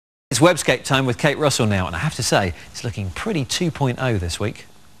It's Webscape time with Kate Russell now, and I have to say, it's looking pretty 2.0 this week.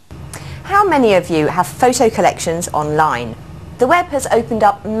 How many of you have photo collections online? The web has opened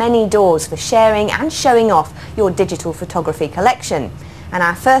up many doors for sharing and showing off your digital photography collection. And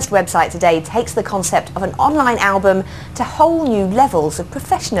our first website today takes the concept of an online album to whole new levels of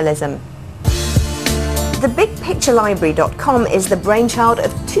professionalism. TheBigPictureLibrary.com is the brainchild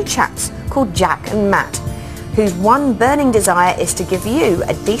of two chaps called Jack and Matt, whose one burning desire is to give you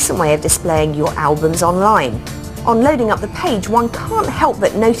a decent way of displaying your albums online. On loading up the page, one can't help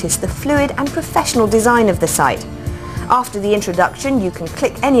but notice the fluid and professional design of the site. After the introduction, you can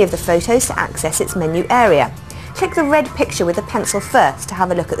click any of the photos to access its menu area. Click the red picture with a pencil first to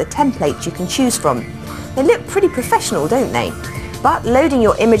have a look at the templates you can choose from. They look pretty professional, don't they? But loading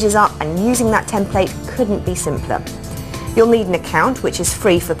your images up and using that template couldn't be simpler. You'll need an account, which is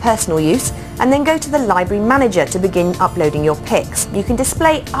free for personal use, and then go to the Library Manager to begin uploading your pics. You can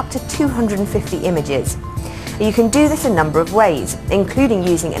display up to 250 images. You can do this a number of ways, including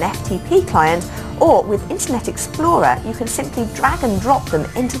using an FTP client, or with Internet Explorer you can simply drag and drop them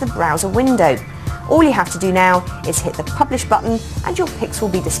into the browser window. All you have to do now is hit the Publish button and your pics will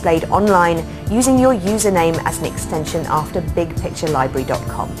be displayed online using your username as an extension after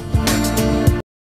BigPictureLibrary.com.